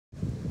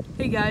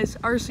Hey guys,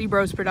 RC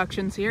Bros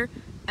Productions here,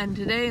 and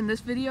today in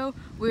this video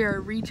we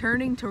are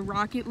returning to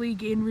Rocket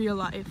League in real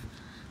life.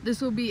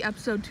 This will be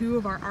episode 2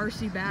 of our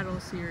RC Battle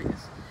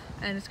series,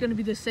 and it's going to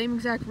be the same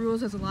exact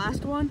rules as the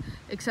last one,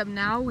 except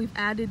now we've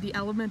added the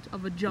element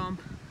of a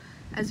jump.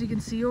 As you can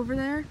see over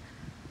there,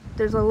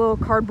 there's a little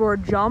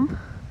cardboard jump,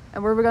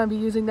 and we're going to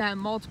be using that in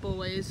multiple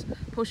ways,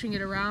 pushing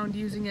it around,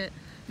 using it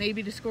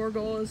maybe to score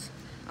goals.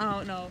 I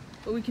don't know,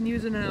 but we can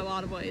use it in a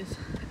lot of ways.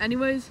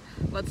 Anyways,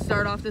 let's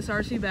start off this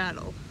RC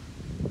battle.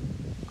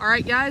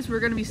 Alright guys,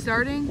 we're going to be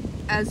starting.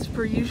 As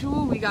per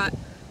usual, we got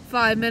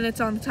 5 minutes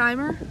on the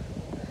timer.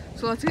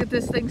 So let's get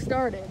this thing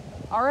started.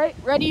 Alright,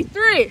 ready?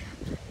 3,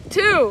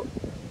 2,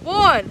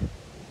 1,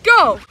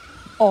 go!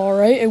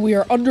 Alright, and we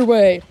are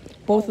underway.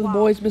 Both of the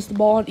boys missed the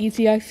ball and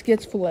ECX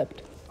gets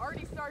flipped.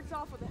 Already starts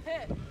off with a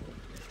hit.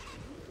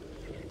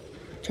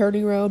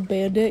 Turning around,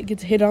 Bandit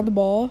gets hit on the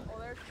ball.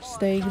 Oh,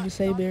 Staying in the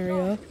same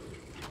area.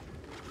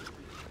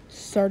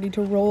 Starting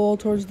to roll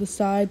towards the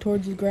side,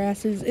 towards the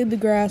grasses. In the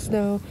grass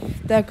now.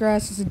 That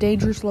grass is a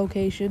dangerous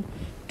location.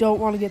 Don't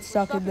want to get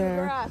stuck in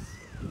there.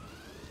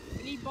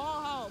 We need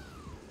ball help.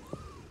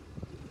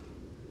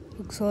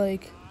 Looks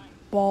like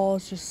ball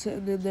is just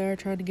sitting in there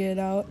trying to get it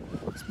out.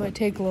 This might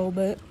take a little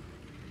bit.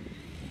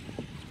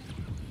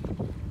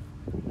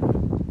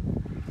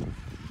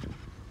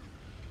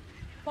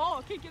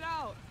 Ball, kick it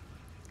out.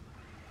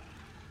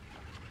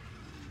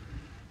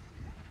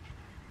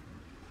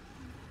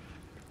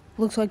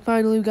 Looks like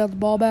finally we got the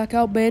ball back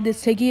out.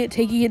 Bandit's taking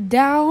it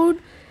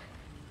down.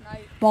 Nice.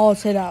 Ball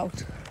is hit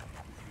out.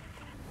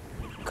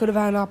 Could have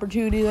had an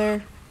opportunity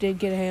there. Didn't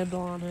get a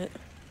handle on it.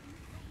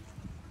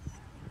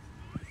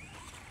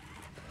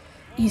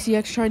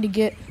 ECX trying to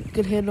get a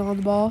good handle on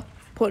the ball.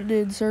 Putting it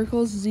in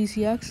circles is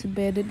ECX, and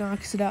Bandit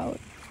knocks it out.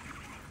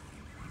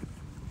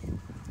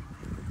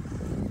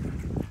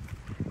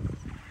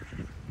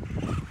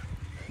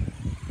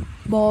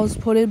 Ball is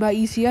put in by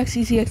ECX.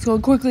 ECX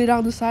going quickly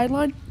down the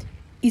sideline.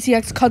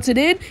 ECX cuts it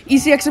in.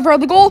 ECX in front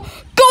of the goal.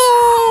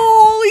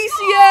 Goal!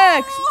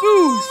 ECX!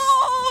 Boost!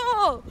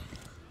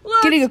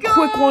 Getting a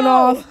quick one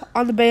off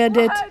on the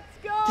Bandit.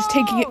 Just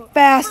taking it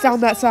fast down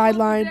that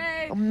sideline.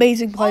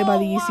 Amazing play by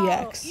the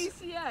ECX.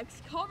 ECX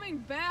coming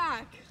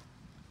back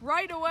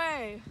right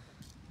away.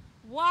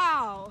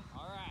 Wow.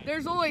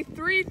 There's only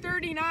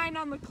 3:39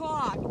 on the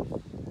clock.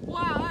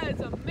 Wow, that is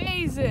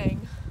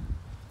amazing.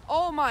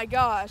 Oh my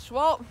gosh.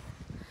 Well,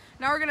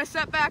 now we're going to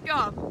set back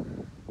up.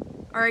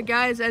 Alright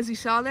guys, as you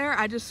saw there,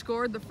 I just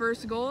scored the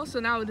first goal, so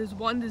now it is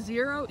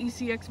 1-0,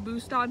 ECX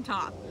boost on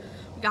top.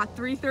 We got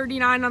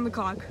 3:39 on the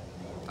clock.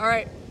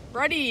 Alright,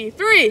 ready,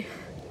 3,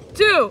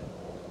 2,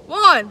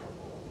 1,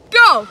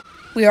 go!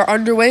 We are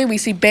underway. We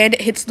see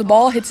Bandit hits the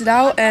ball, hits it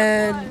out,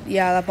 and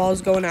yeah, that ball is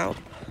going out.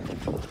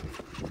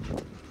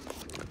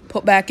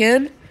 Put back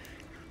in.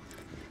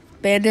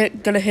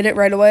 Bandit gonna hit it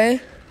right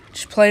away.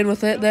 Just playing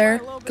with it there.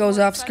 Goes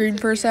off screen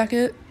for a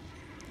second.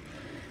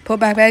 Put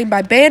back in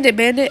by Bandit.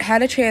 Bandit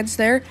had a chance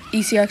there.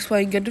 ECX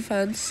playing good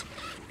defense.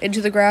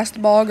 Into the grass the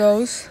ball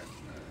goes.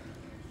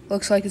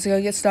 Looks like it's going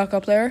to get stuck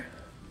up there.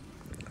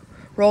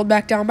 Rolled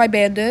back down by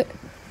Bandit.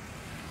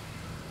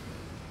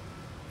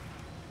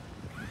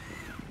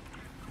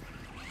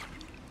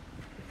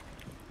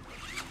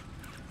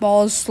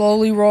 Ball is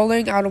slowly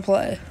rolling out of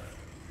play.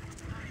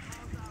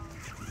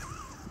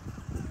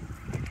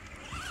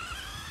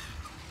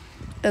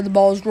 And the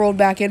ball is rolled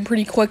back in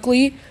pretty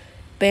quickly.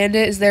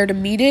 Bandit is there to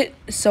meet it,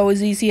 so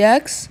is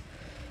ECX.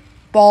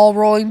 Ball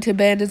rolling to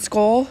Bandit's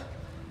goal.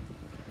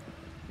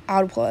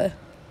 Out of play.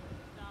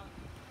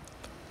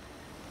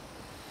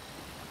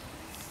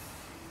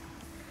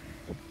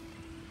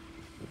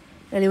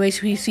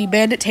 Anyways, we see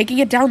Bandit taking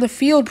it down the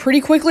field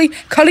pretty quickly,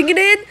 cutting it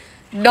in.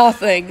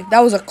 Nothing. That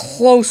was a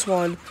close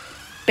one.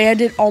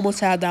 Bandit almost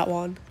had that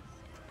one.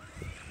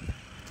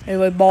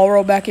 Anyway, ball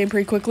rolled back in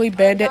pretty quickly.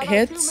 Bandit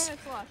hits.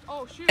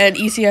 And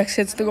ECX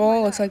hits the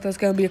goal. Looks like that's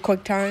going to be a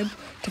quick time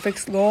to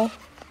fix the goal.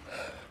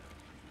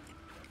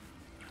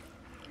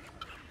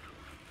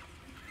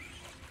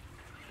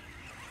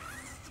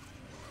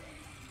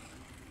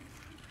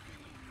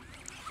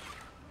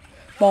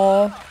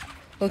 Ball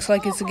looks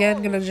like it's again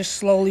going to just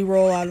slowly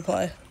roll out of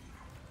play.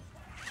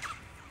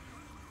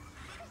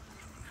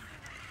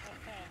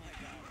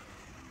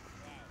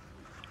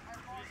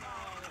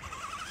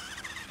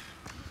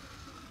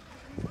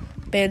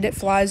 Bandit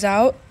flies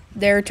out.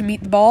 There to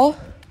meet the ball.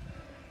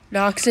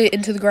 Knocks it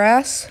into the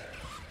grass.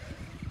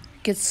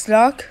 Gets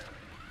stuck.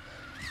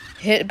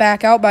 Hit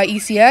back out by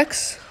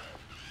ECX.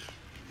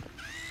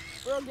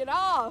 Bro, get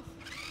off.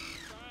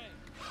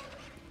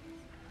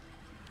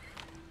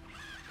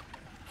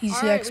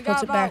 ECX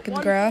puts it back in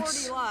the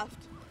grass.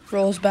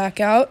 Rolls back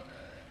out.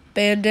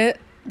 Bandit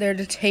there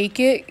to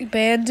take it.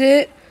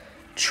 Bandit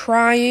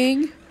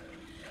trying.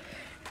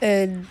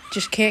 And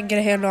just can't get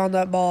a handle on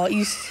that ball.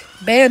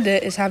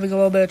 Bandit is having a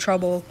little bit of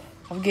trouble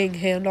of getting a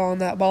handle on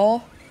that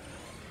ball.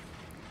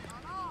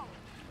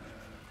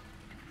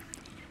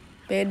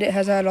 Bandit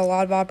has had a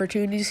lot of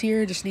opportunities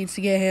here, just needs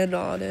to get a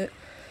handle on it.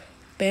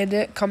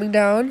 Bandit coming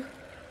down.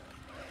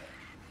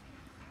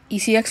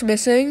 ECX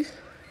missing.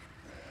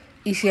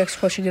 ECX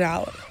pushing it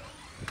out.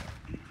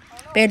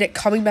 Bandit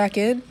coming back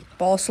in.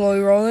 Ball slowly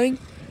rolling.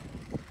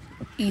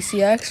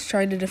 ECX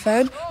trying to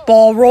defend.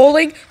 Ball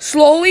rolling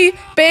slowly.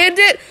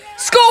 Bandit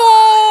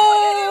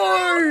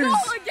scores!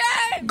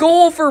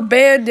 Goal for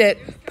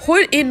Bandit.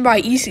 Put in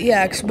by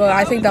ECX, but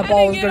I think that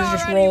ball was going to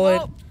just roll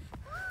in.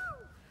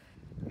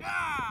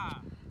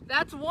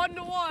 That's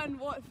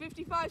 1-1.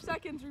 55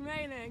 seconds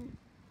remaining.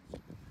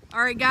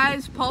 All right,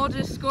 guys. Paul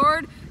just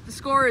scored. The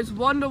score is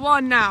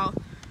 1-1 now.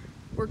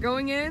 We're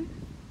going in.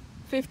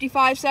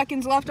 55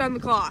 seconds left on the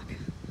clock.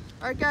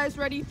 All right, guys.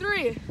 Ready?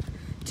 3,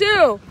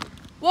 2,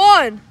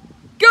 1,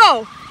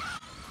 go!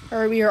 All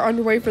right, we are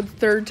underway for the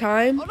third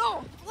time. Oh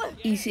no! Flip.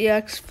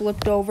 ECX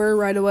flipped over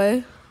right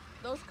away.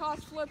 Those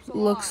cost flips a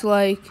Looks lot.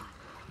 like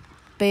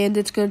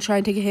Bandit's going to try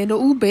and take a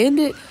handle. Ooh,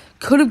 Bandit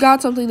could have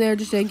got something there,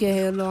 just didn't get a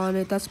handle on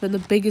it. That's been the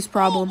biggest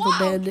problem for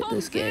Bandit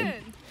this game.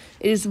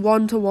 It is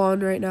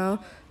 1-1 right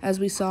now, as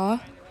we saw.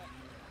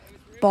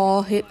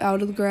 Ball hit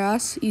out of the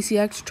grass.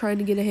 ECX trying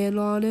to get a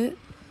handle on it.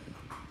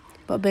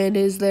 But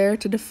Bandit is there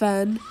to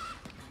defend.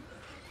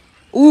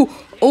 Ooh,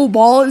 oh,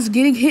 ball is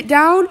getting hit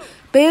down.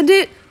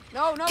 Bandit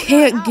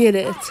can't get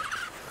it.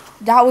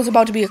 That was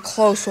about to be a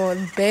close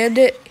one.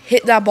 Bandit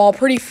hit that ball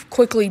pretty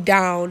quickly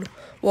down.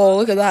 Whoa,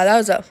 look at that.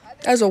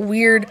 That was a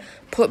weird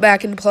put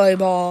back in play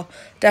ball.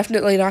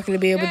 Definitely not going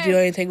to be able to do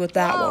anything with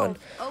that one.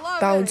 11,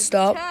 Bounced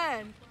up.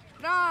 10,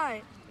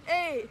 9,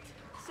 8,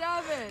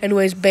 7.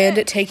 Anyways,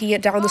 Bandit taking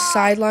it down the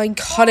sideline,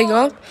 cutting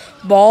up.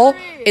 Ball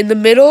in the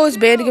middle. Is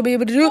Bandit going to be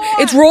able to do it?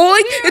 It's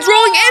rolling. It's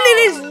rolling, and it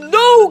is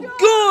no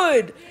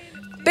good.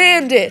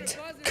 Bandit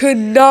could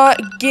not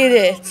get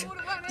it.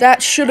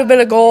 That should have been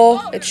a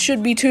goal. It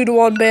should be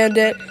 2-1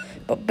 Bandit,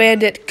 but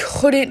Bandit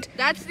couldn't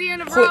That's the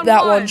end of put round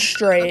that one one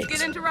straight. Let's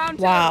get into round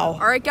 2. Wow.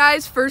 All right,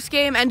 guys. First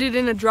game ended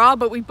in a draw,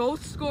 but we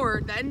both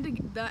scored. The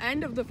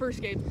end of the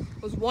first game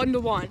was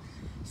 1-1.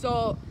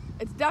 So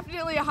it's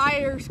definitely a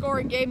higher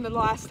scoring game than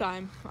last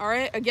time. All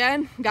right.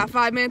 Again, got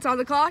 5 minutes on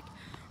the clock.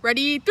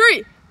 Ready?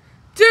 3,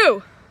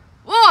 2,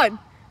 1,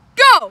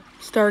 go!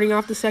 Starting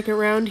off the second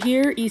round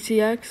here,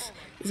 ECX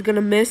is going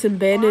to miss, and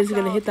Bandit is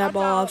going to hit that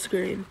ball off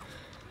screen.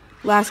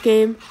 Last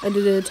game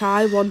ended in a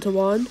tie,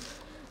 1-1.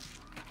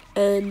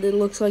 And it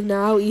looks like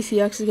now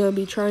ECX is going to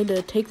be trying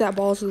to take that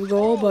ball to the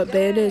goal, but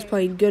Bandit is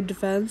playing good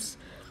defense,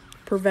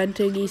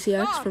 preventing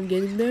ECX from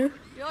getting there.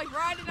 You're like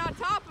riding on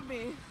top of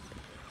me.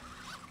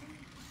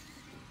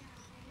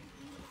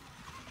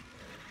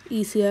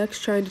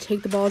 ECX trying to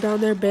take the ball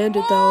down there.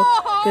 Bandit, though,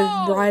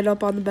 going to ride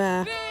up on the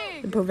back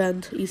and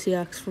prevent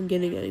ECX from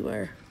getting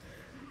anywhere.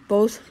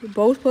 Both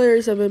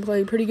players have been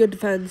playing pretty good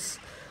defense,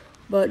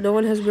 but no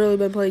one has really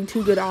been playing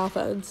too good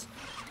offense.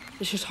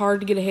 It's just hard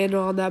to get a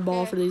handle on that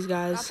ball for these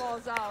guys. That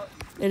ball's out.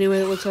 Anyway,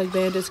 it looks like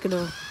Bandit's going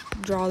to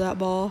draw that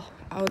ball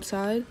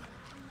outside.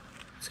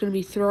 It's going to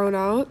be thrown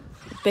out.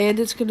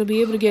 Bandit's going to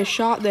be able to get a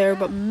shot there,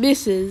 but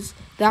misses.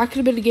 That could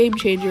have been a game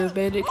changer if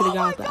Bandit could have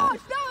got that. Gosh,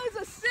 that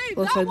was a save.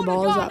 Looks like the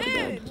ball is out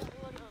again.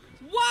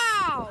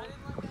 Wow.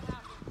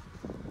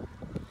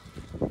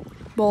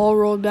 Ball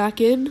rolled back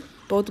in.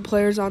 Both the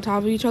players on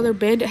top of each other.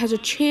 Bandit has a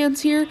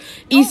chance here.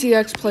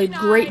 ECX played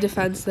great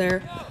defense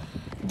there.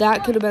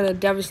 That could have been a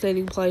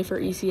devastating play for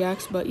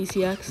ECX, but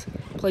ECX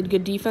played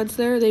good defense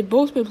there. They've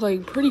both been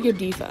playing pretty good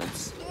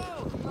defense.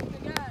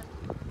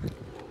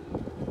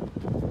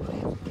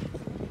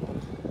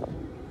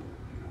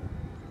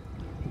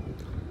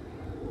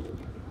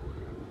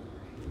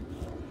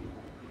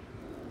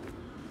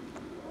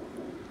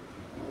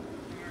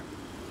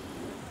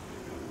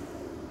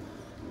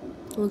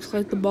 Looks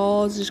like the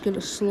ball is just going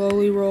to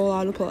slowly roll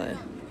out of play.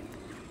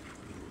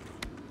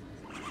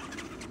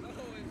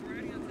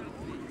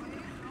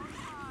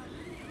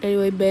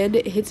 Anyway,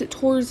 Bandit hits it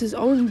towards his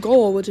own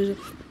goal, which is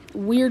a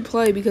weird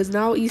play because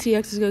now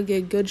ECX is going to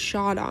get a good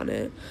shot on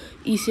it.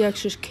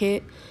 ECX just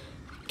can't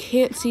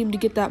seem to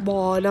get that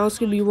ball, and now it's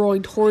going to be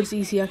rolling towards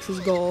ECX's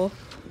goal.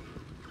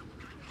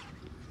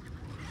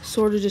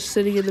 Sort of just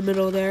sitting in the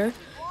middle there.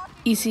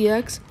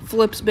 ECX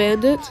flips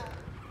Bandit.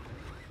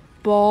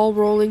 Ball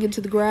rolling into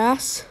the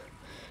grass.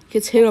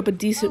 Gets hit up a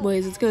decent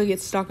ways. It's going to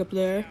get stuck up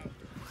there.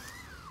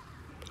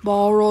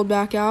 Ball rolled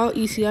back out.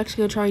 ECX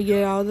going to try and get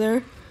it out of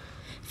there.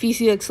 If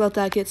ECX let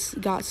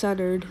that got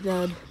centered,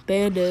 then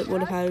Bandit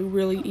would have had a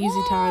really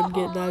easy time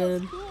getting that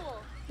in.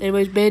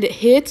 Anyways, Bandit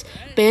hits.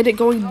 Bandit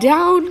going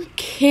down.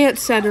 Can't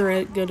center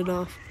it good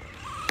enough.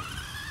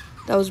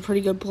 That was a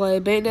pretty good play.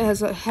 Bandit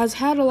has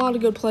had a lot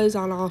of good plays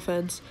on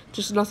offense.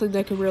 Just nothing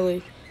that's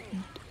really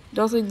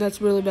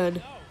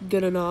been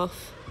good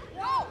enough.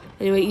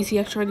 Anyway,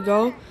 ECX trying to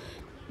go.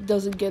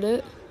 Doesn't get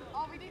it.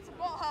 Oh, we need some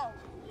ball help.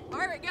 All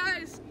right,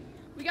 guys.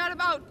 We got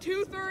about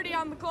 2:30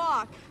 on the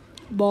clock.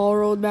 Ball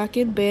rolled back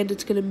in.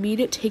 Bandit's going to meet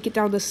it. Take it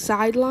down the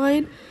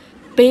sideline.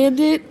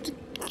 Bandit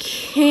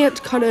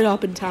can't cut it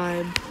up in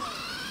time.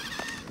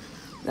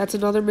 That's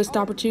another missed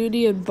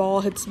opportunity, and ball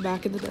hits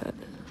back in the net.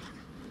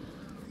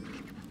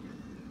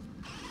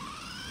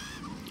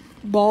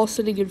 Ball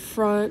sitting in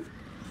front.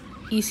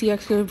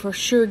 ECX going to for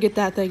sure get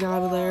that thing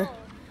out of there.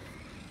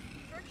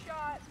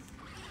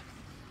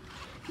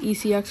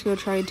 ECX gonna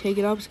try and take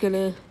it up. It's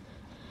gonna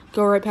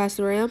go right past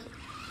the ramp.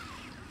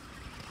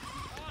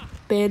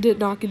 Bandit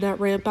knocking that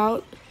ramp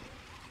out.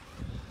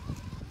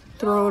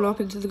 Throwing up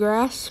into the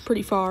grass,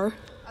 pretty far.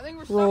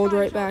 Rolled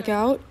right back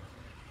out.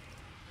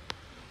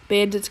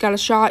 Bandit's got a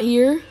shot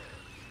here.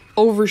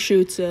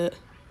 Overshoots it.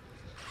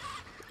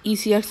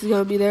 ECX is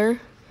gonna be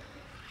there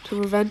to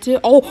prevent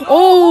it.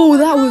 Oh,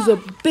 that was a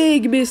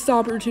big missed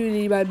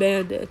opportunity by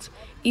Bandits.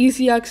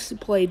 ECX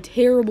played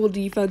terrible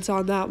defense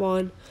on that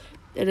one,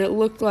 and it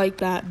looked like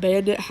that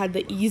Bandit had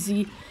the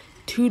easy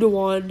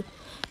 2-1.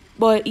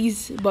 But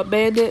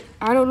Bandit,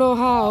 I don't know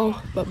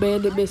how, but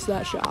Bandit missed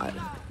that shot.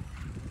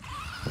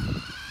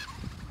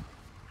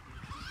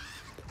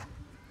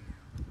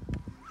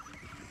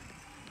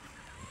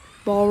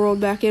 Ball rolled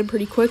back in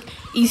pretty quick.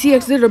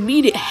 ECX did a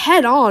meet it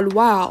head on.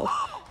 Wow.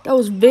 That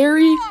was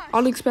very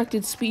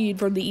unexpected speed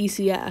from the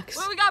ECX.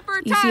 What we got for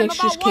a time?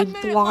 ECX just came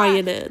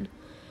flying in.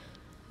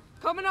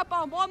 Coming up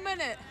on 1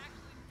 minute.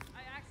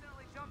 I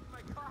accidentally jumped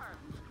my car.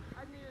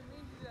 I didn't even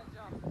mean to do that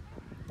jump.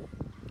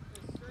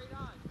 It's straight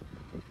on.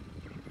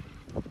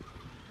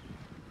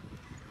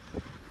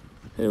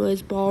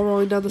 Anyways, ball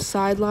rolling down the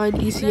sideline.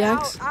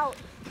 ECX Out.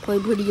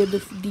 played pretty good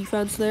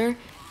defense there.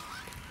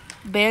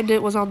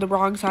 Bandit was on the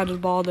wrong side of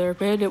the ball there.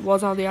 Bandit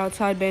was on the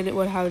outside. Bandit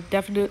would have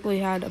definitely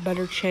had a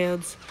better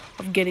chance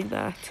of getting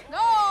that.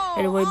 No!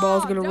 Anyway,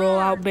 ball's going to roll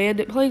out.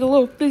 Bandit playing a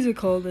little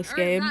physical in this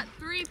game.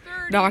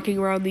 Knocking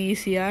around the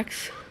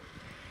ECX.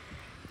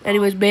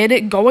 Anyways,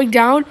 Bandit going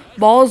down.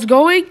 Ball's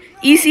going.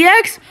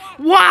 ECX.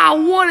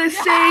 Wow, what a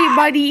save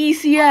by the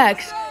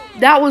ECX.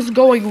 That was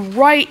going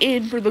right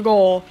in for the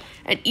goal.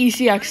 And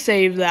ECX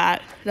saved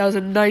that. That was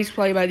a nice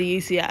play by the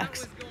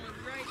ECX.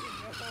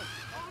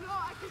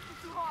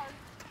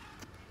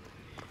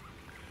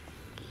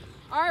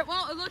 Alright,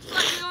 well, it looks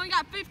like we only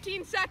got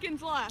 15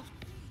 seconds left.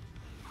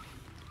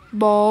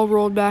 Ball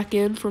rolled back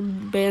in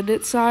from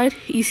Bandit's side.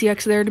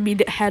 ECX there to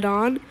meet it head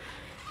on.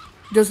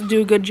 Doesn't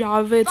do a good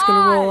job of it. It's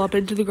going to roll up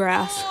into the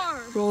grass.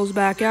 Rolls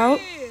back out.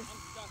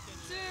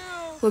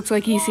 Looks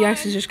like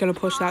ECX is just going to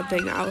push that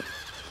thing out.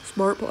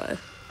 Smart play.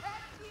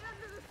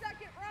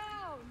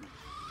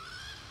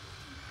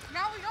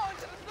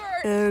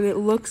 And it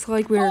looks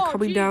like we are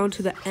coming down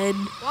to the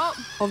end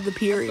of the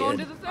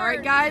period.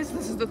 Alright guys,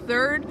 this is the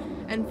third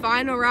and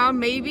final round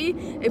maybe.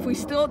 If we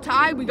still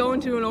tie, we go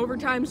into an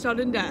overtime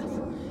sudden death.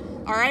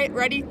 Alright,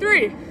 ready?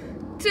 3,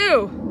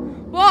 2,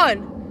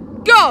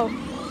 1, go!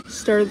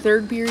 Start of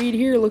third period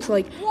here. Looks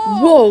like,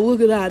 whoa,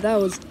 look at that. That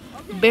was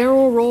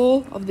barrel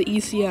roll of the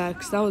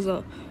ECX. That was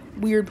a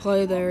weird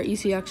play there.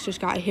 ECX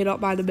just got hit up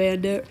by the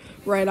Bandit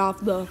right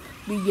off the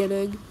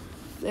beginning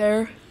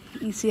there.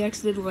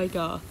 ECX did like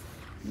a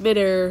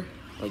midair,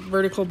 like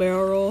vertical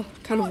barrel roll.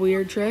 Kind of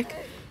weird trick.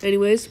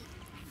 Anyways,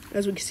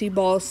 as we can see,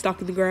 ball is stuck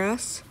in the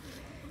grass.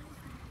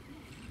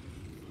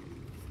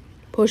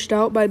 Pushed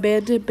out by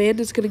Bandit.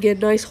 Bandit's going to get a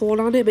nice hold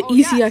on it, but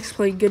ECX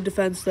playing good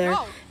defense there,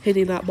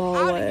 hitting that ball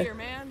away.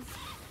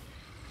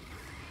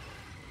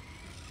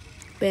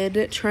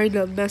 Bandit trying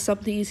to mess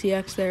up the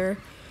ECX there,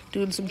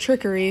 doing some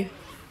trickery.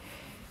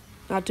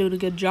 Not doing a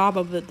good job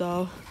of it,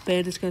 though.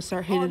 Bandit's going to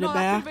start hitting it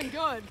back.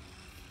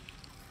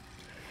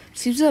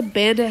 Seems that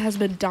Bandit has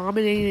been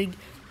dominating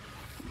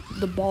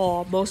the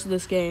ball most of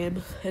this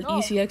game, and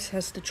ECX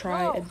has to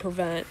try and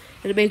prevent.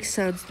 And it makes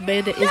sense. The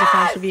Bandit is a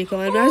faster vehicle,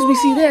 and as we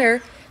see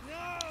there,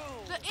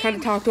 kind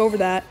of talked over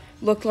that,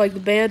 looked like the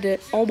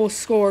Bandit almost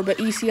scored, but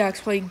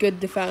ECX playing good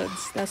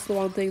defense. That's the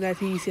one thing that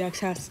the ECX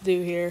has to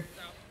do here.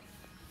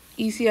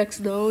 ECX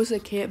knows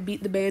it can't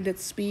beat the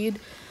Bandit's speed,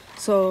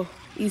 so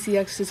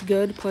ECX is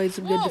good, playing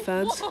some good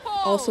defense.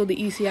 Also,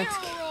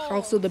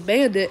 the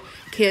Bandit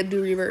can't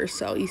do reverse,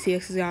 so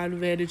ECX has got an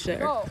advantage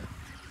there.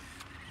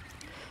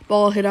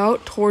 Ball hit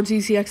out towards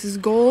ECX's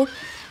goal.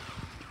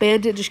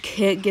 Bandit just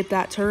can't get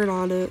that turn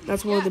on it.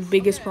 That's one of the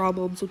biggest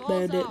problems with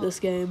Bandit this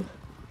game.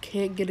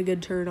 Can't get a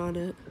good turn on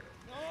it.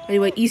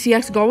 Anyway,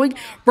 ECX going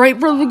right in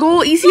front of the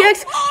goal.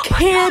 ECX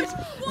can't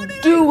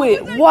do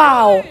it.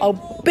 Wow,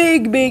 a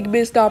big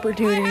missed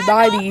opportunity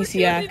by the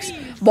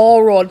ECX.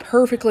 Ball rolled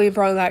perfectly in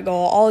front of that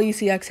goal. All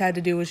ECX had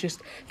to do was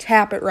just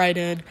tap it right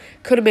in.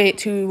 Could have made it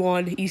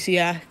 2-1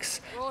 ECX,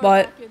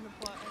 but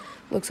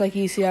looks like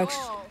ECX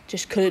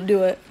just couldn't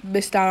do it.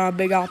 Missed out on a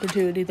big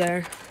opportunity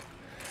there.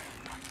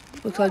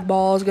 Looks like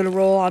ball is going to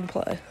roll on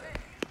play.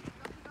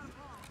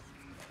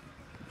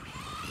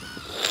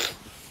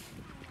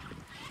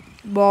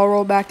 Ball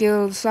rolled back in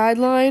on the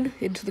sideline,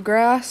 into the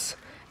grass,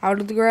 out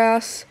of the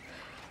grass.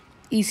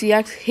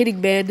 ECX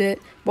hitting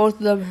Bandit. Both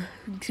of them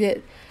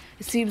get,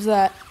 it seems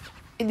that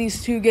in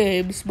these two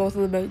games, both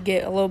of them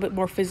get a little bit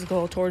more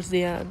physical towards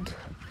the end.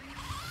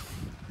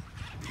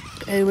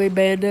 Anyway,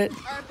 Bandit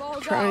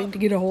trying to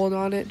get a hold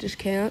on it, just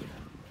can't.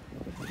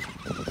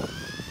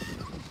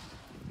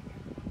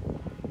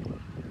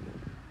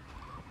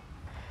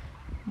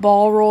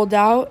 Ball rolled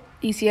out.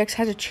 ECX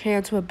has a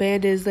chance, but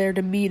Bandit is there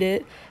to meet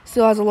it.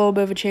 Still has a little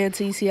bit of a chance,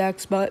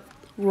 ECX, but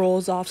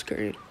rolls off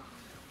screen.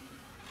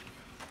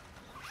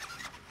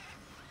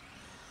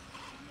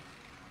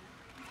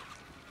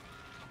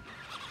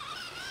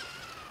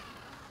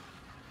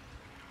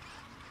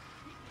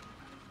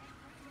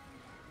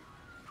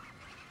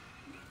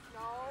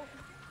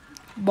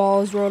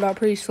 Ball is rolled out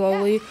pretty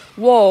slowly.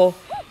 Whoa.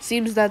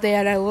 Seems that they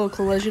had a little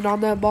collision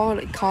on that ball,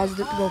 and it caused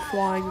it to go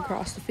flying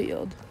across the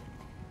field.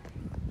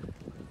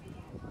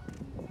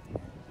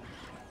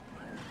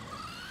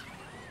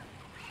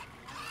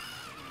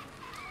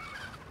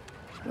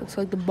 Looks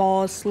like the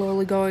ball is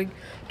slowly going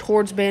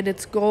towards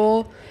Bandit's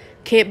goal.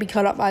 Can't be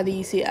cut up by the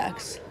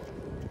ECX.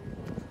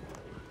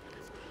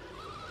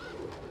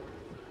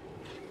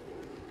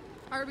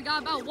 All right, we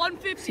got about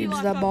 150 Seems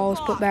left that on ball the is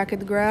put clock. back in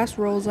the grass,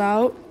 rolls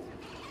out.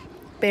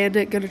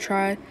 Bandit gonna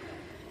try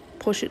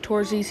push it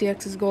towards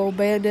ECX's goal.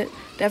 Bandit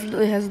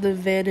definitely has the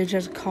advantage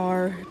as a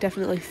car,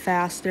 definitely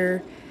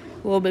faster,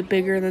 a little bit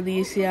bigger than the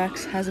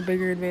ECX, has a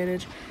bigger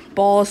advantage.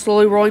 Ball is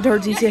slowly rolling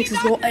towards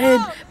ECX's goal,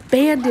 and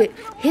Bandit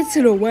hits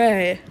it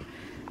away.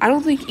 I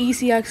don't think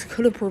ECX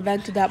could have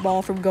prevented that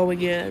ball from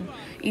going in.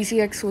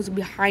 ECX was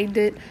behind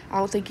it. I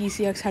don't think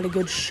ECX had a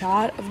good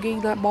shot of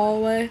getting that ball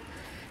away.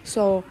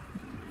 So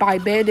by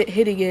Bandit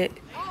hitting it,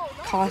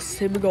 costs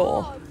him a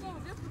goal. Oh, it's so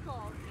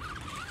difficult.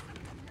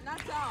 And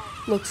that's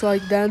out. Looks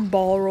like then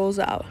ball rolls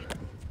out.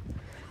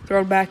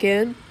 Thrown back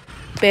in.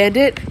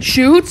 Bandit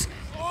shoots.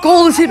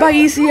 Goal is hit by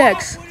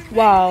ECX.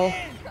 Wow.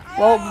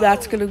 Well,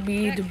 that's going to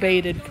be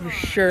debated for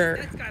sure.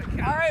 All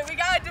right, we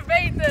got to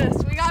debate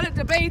this. We got to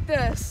debate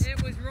this.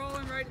 It was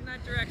rolling right in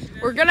that direction.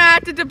 We're going to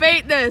have to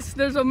debate this.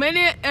 There's a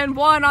minute and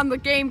 1 on the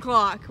game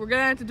clock. We're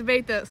going to have to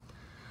debate this.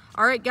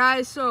 All right,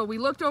 guys, so we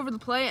looked over the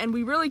play, and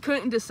we really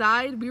couldn't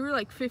decide. We were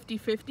like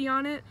 50-50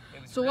 on it.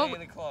 It was So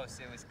really close.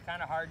 It was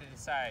kind of hard to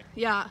decide.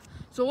 Yeah.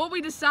 So what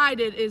we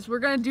decided is we're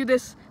going to do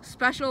this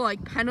special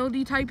like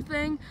penalty type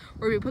thing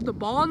where we put the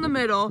ball in the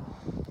middle,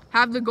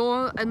 have the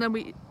goal, and then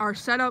we are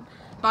set up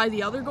by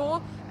the other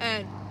goal.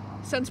 And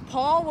since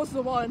Paul was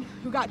the one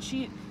who got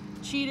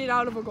cheated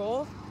out of a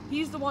goal,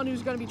 he's the one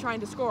who's going to be trying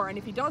to score. And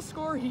if he does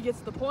score, he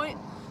gets the point.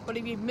 But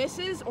if he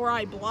misses or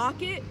I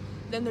block it,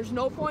 then there's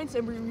no points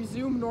and we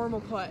resume normal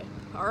play.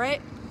 All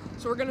right?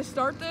 So we're going to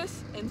start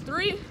this in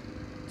 3,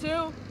 2,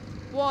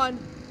 1,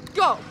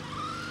 go.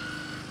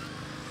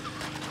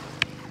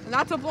 And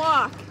that's a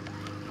block.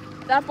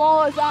 That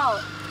ball is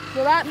out.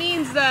 So that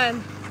means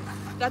then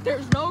that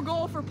there's no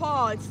goal for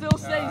Paul. It still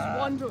says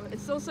 1-1 or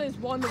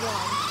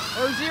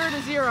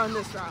 0-0 in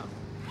this round.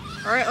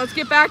 All right, let's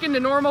get back into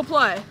normal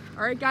play.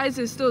 All right, guys,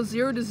 it's still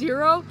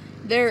 0-0.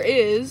 There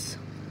is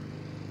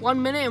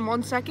 1 minute and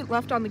 1 second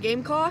left on the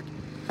game clock.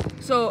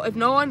 So if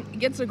no one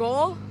gets a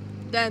goal,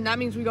 then that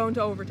means we go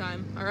into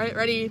overtime. All right,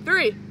 ready?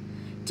 3,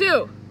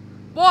 2,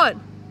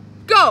 1,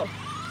 go.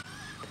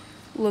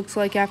 Looks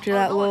like after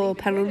that little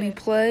penalty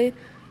play,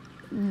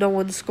 no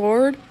one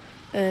scored.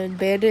 And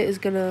Bandit is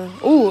gonna...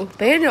 Ooh,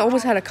 Bandit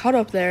almost had a cut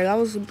up there. That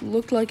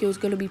looked like it was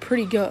gonna be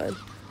pretty good.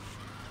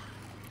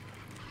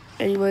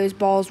 Anyways,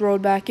 ball's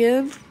rolled back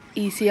in.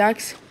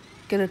 ECX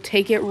gonna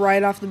take it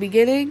right off the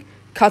beginning.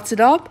 Cuts it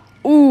up.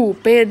 Ooh,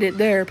 Bandit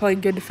there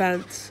playing good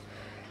defense.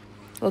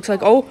 Looks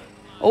like, oh,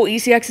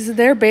 ECX isn't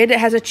there. Bandit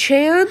has a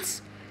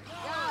chance.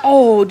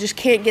 Oh, just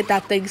can't get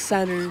that thing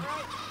centered.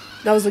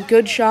 That was a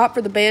good shot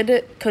for the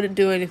Bandit. Couldn't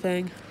do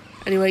anything.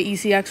 Anyway,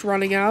 ECX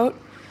running out.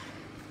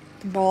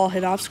 The ball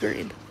hit off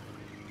screen.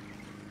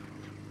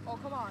 Oh,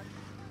 come on.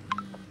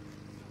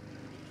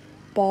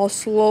 Ball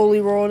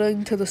slowly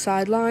rolling to the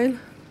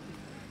sideline.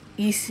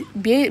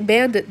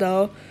 Bandit,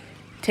 though,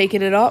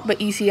 taking it up, but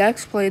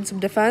ECX playing some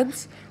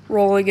defense,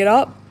 rolling it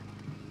up.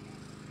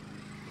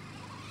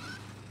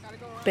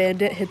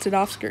 Bandit hits it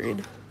off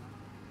screen.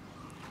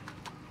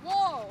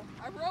 Whoa,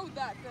 I rode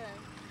that thing.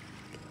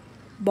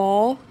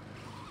 Ball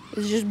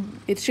is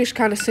just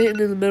kind of sitting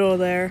in the middle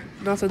there.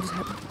 Nothing's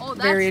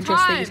very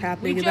interesting is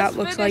happening, and that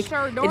looks like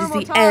it is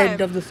the end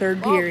of the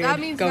third period, that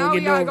means now going we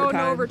into gotta go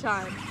into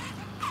overtime. overtime.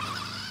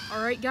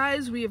 All right,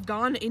 guys, we have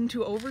gone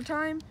into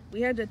overtime.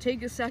 We had to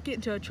take a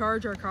second to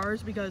charge our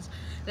cars because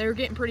they were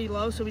getting pretty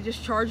low, so we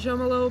just charged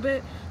them a little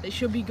bit. They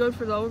should be good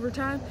for the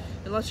overtime,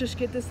 and let's just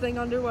get this thing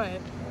underway.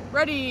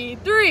 Ready,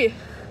 3,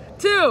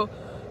 2,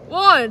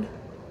 1,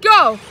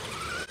 go!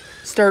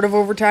 Start of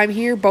overtime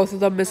here. Both of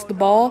them missed the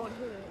ball.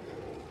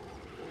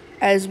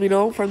 As we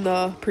know from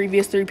the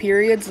previous 3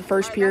 periods, the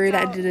first period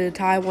ended in a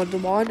tie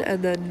 1-1,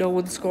 and then no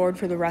one scored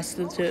for the rest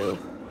of the 2.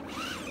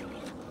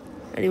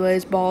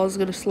 Anyways, ball is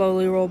going to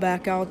slowly roll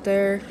back out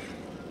there.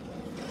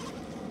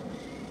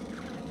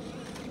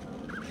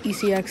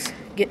 ECX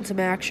getting some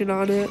action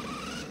on it.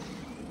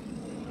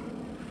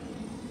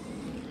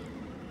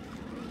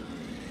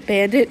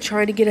 Bandit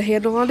trying to get a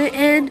handle on it,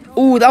 and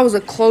ooh, that was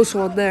a close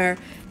one there.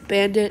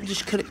 Bandit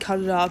just couldn't cut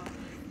it up.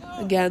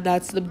 Again,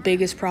 that's the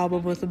biggest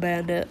problem with the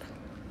Bandit.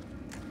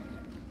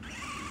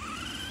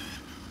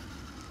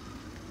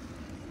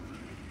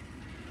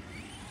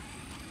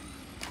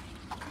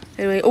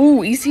 Anyway,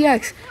 ooh,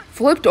 ECX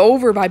flipped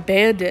over by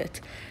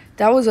Bandit.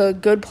 That was a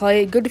good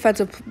play, good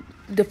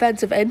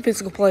defensive and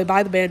physical play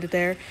by the Bandit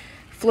there,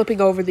 flipping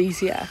over the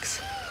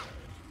ECX.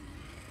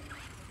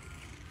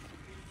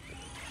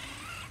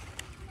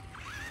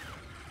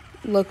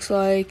 Looks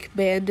like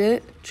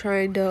Bandit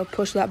trying to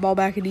push that ball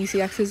back in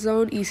ECX's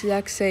zone.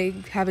 ECX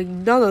saying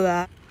having none of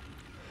that.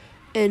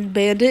 And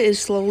Bandit is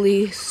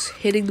slowly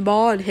hitting the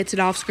ball and hits it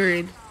off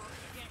screen.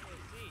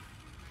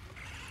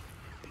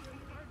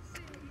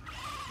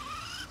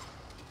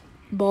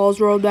 Ball's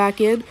rolled back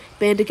in.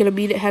 Bandit gonna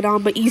meet it head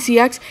on, but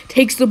ECX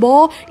takes the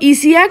ball.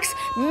 ECX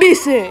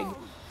missing.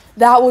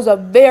 That was a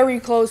very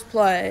close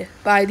play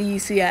by the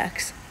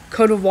ECX.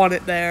 Could have won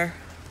it there.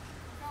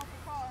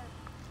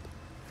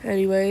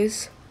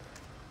 Anyways,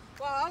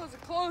 Wow, that was a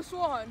close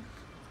one.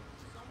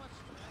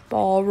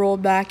 ball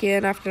rolled back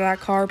in after that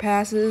car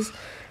passes.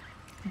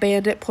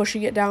 Bandit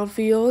pushing it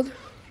downfield.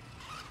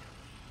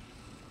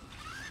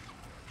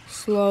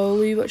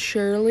 Slowly but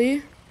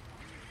surely.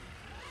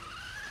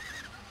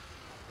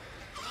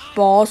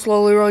 Ball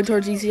slowly rolling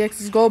towards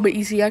ECX's goal, but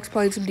ECX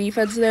playing some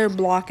defense there and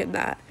blocking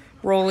that.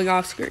 Rolling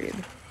off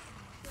screen.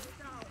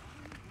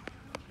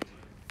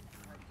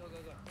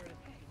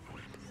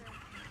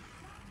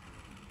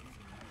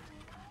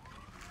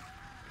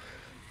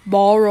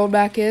 Ball rolled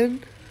back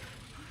in.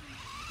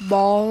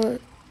 Ball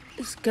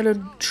is going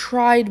to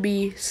try to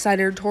be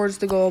centered towards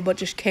the goal, but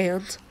just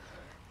can't.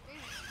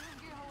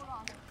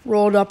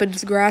 Rolled up into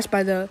the grass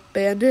by the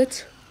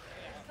Bandits.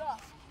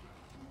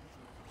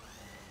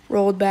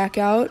 Rolled back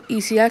out.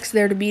 ECX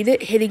there to meet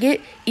it. Hitting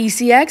it.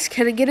 ECX,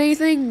 can it get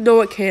anything?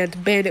 No, it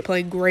can't. Bandit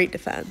playing great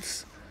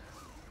defense.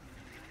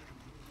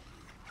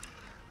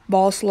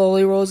 Ball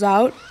slowly rolls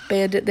out.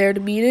 Bandit there to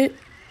meet it.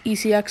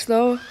 ECX,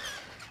 though,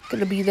 going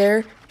to be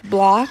there.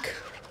 Block.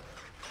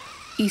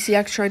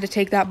 ECX trying to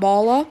take that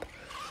ball up.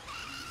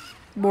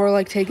 More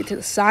like take it to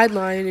the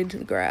sideline into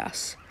the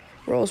grass.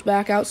 Rolls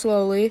back out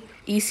slowly.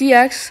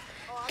 ECX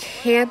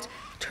can't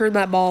turn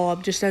that ball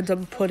up. Just ends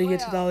up putting it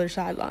to the other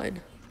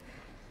sideline.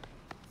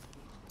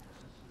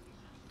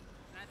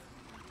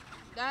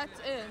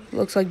 That's in.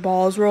 Looks like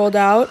ball is rolled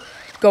out.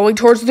 Going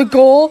towards the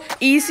goal.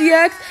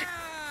 ECX.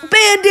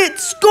 Bandit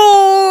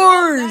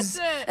scores!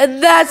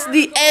 And that's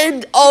the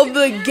end of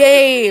the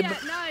game.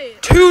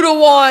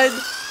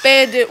 2-1.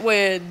 Bandit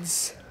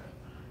wins.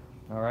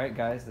 All right,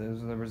 guys,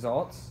 those are the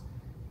results.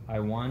 I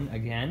won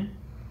again.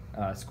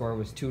 Score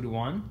was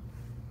 2-1.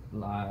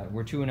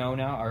 We're 2-0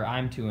 now, or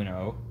I'm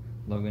 2-0.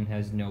 Logan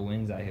has no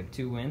wins. I have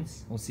 2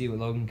 wins. We'll see what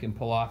Logan can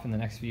pull off in the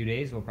next few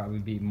days. We'll probably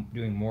be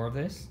doing more of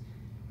this.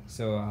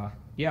 So,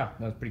 yeah,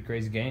 that was a pretty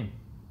crazy game.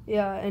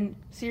 Yeah, and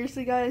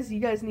seriously, guys, you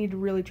guys need to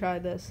really try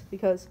this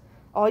because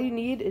all you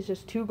need is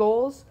just 2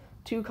 goals,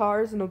 2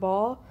 cars, and a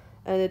ball,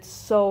 and it's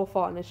so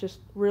fun. It's just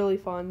really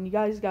fun. You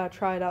guys got to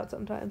try it out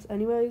sometimes.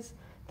 Anyways,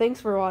 thanks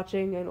for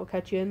watching, and we'll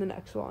catch you in the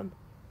next one.